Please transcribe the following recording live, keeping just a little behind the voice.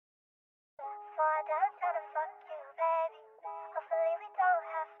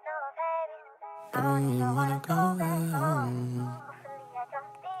You wanna go home.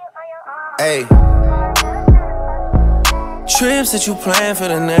 Hey. Trips that you plan for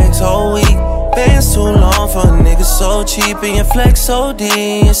the next whole week. Bands too long for a nigga so cheap. And your flex OD,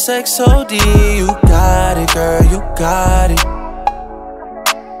 your sex OD. You got it, girl, you got it.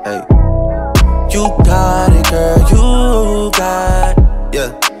 Hey. You got it, girl, you got it.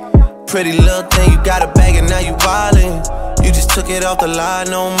 Yeah. Pretty little thing, you got a bag and now you wildin'. You just took it off the line,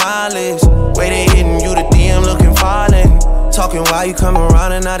 no mileage. Way they hitting you, the DM looking violent. Talking while you come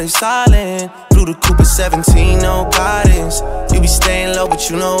around and now they silent. Through the Cooper 17, no guidance. You be staying low, but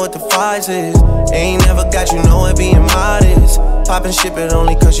you know what the price is. Ain't never got you know it being modest. Poppin' shit, but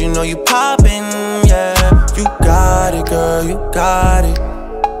only cause you know you poppin', yeah. You got it, girl, you got it.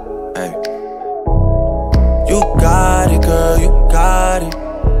 Hey. You got it, girl, you got it.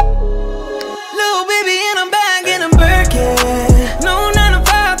 Little baby and I'm back in a Birkin. No 9 to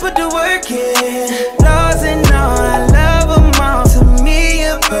 5, put the work in. Laws and all, I love them all. To me,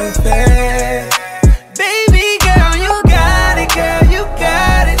 you're perfect. Baby girl, you got it, girl. You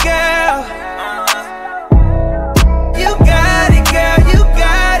got it, girl. You got it, girl. You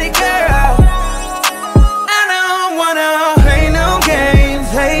got it, girl. I don't wanna play no games,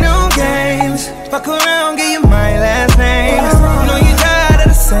 play no games. Fuck around, give you my last name. You know you tired of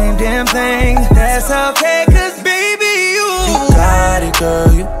the same damn thing. That's okay, cause baby, You got it,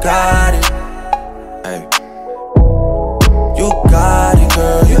 girl, you got it. Hey. You got it,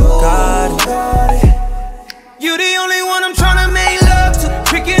 girl, you got it. You the only one I'm tryna make love to,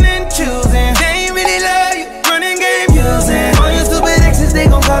 picking and choosing. They ain't really love you, running game using. All your stupid exes, they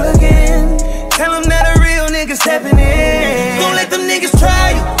gon' call again. Tell them that a real nigga stepping in. Don't let them niggas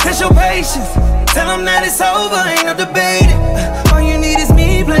try you, test your patience. Tell them that it's over, ain't no debating. All you need is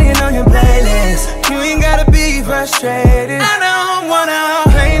me playing on your playlist. You ain't gotta be frustrated. I don't wanna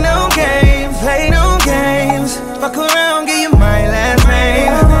play no games, play no games. Fuck around, give you my last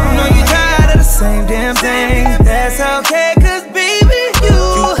name. You know you tired of the same damn thing. That's okay, cause baby,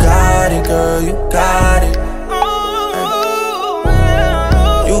 you got it, girl, you got it.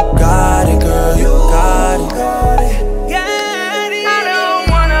 You got it, girl, you got it. I don't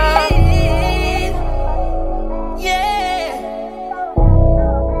wanna, yeah.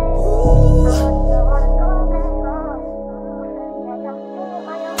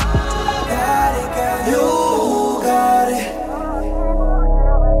 Got it, girl, you got it.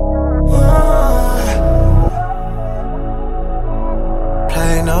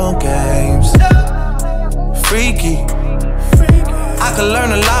 Play no games. Freaky. I could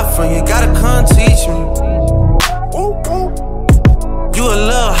learn a lot from you, gotta come teach me. You a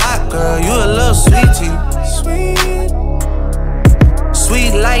little hot girl, you a little sweetie.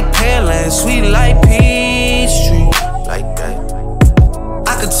 Sweet like Pearland, sweet like Peachtree. Like that.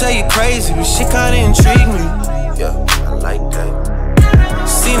 I could tell you crazy, but shit kinda intrigue me. Yeah, I like that.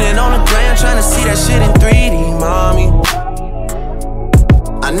 Seen it on the gram, tryna see that shit in 3D, mommy.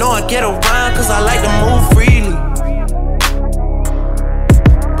 I know I get around cause I like to move freely.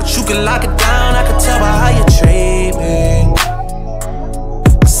 But you can lock it down, I can tell by how you treat me.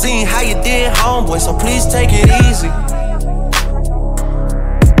 I seen how you did, homeboy, so please take it easy.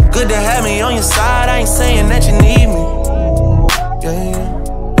 Good to have me on your side, I ain't saying that you need me.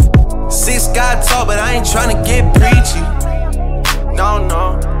 Yeah. 6 got tall, but I ain't tryna get preachy. No,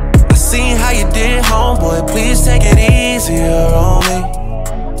 no. I seen how you did, homeboy, please take it easier on me.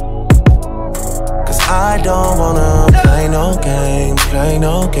 Cause I don't wanna play no games, play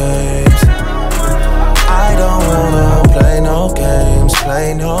no games. I don't wanna play no games,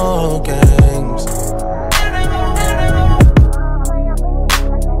 play no games.